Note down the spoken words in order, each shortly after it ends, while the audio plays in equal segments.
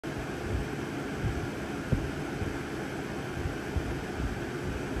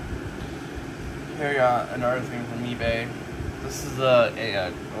here, got another thing from eBay. This is a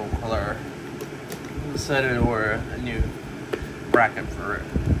AIO cooler. I decided to order a new bracket for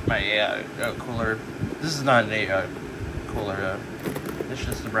my AIO cooler. This is not an AIO cooler though. It's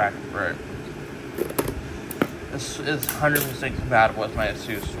just a bracket for it. This is 100% compatible with my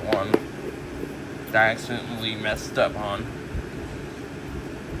Asus one that I accidentally messed up on.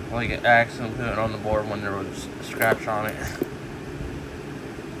 Like, I accidentally put it on the board when there was a scratch on it.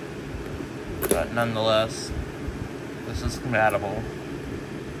 But nonetheless, this is compatible.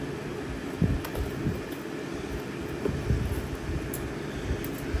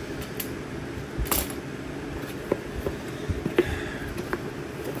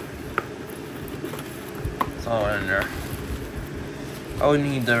 It's all in there. Oh, we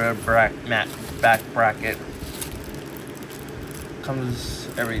need the back bracket. Comes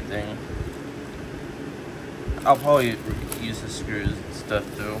everything. I'll probably use the screws and stuff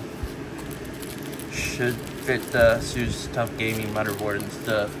too. Should fit the Asus TUF gaming motherboard and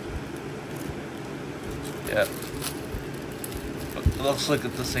stuff. Yep. It looks like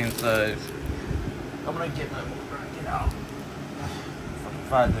it's the same size. I'm gonna get my bracket out. If I can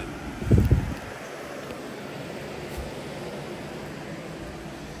find it.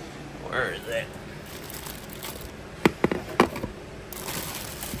 Where is it?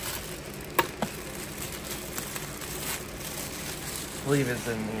 I believe it's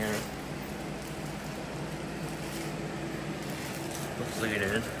in here. Looks like it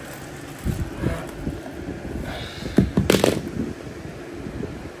is.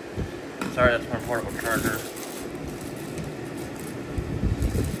 Sorry, that's my portable charger.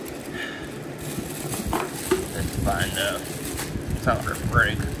 It's fine though. It's not for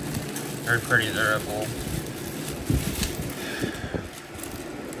break. They're pretty durable.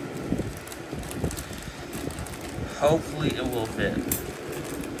 Hopefully it will fit.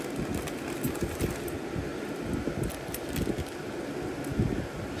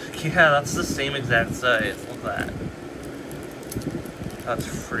 Yeah, that's the same exact size. Look at that.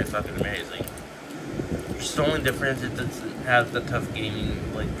 That's pretty fucking amazing. Just the only difference is it doesn't have the TUF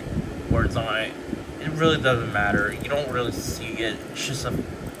gaming like words on it. It really doesn't matter. You don't really see it. It's just a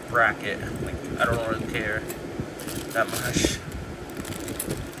bracket. Like, I don't really care that much.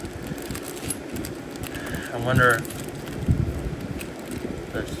 I wonder if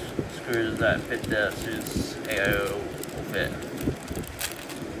the screws that fit the Asus AIO will fit.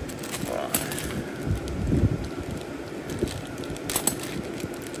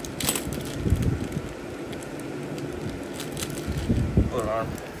 Hold on.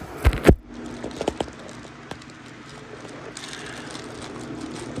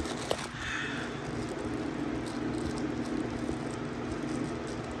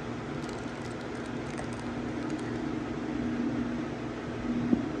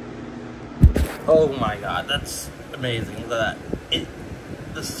 Oh my god, that's amazing. Look at that.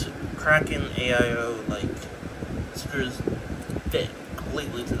 This Kraken AIO like screws fit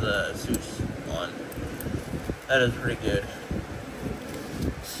completely to the Asus one. That is pretty good.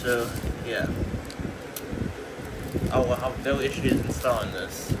 So yeah, I will have no issues installing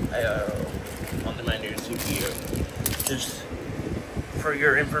this AIO onto my new CPU. Just for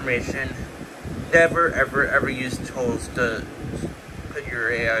your information, never ever use tools to put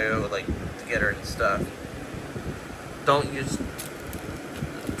your AIO like together and stuff. Don't use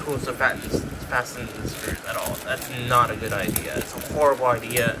tools to fasten the screws at all. That's not a good idea. It's a horrible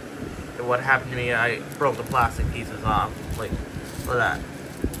idea. And what happened to me, I broke the plastic pieces off. Like, look at that.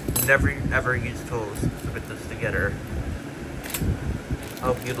 Never ever use tools to put this together. I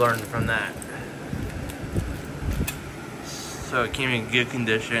hope you learned from that. So it came in good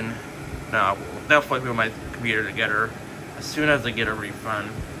condition. Now I will definitely put my computer together as soon as I get a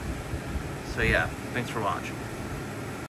refund. So yeah, thanks for watching.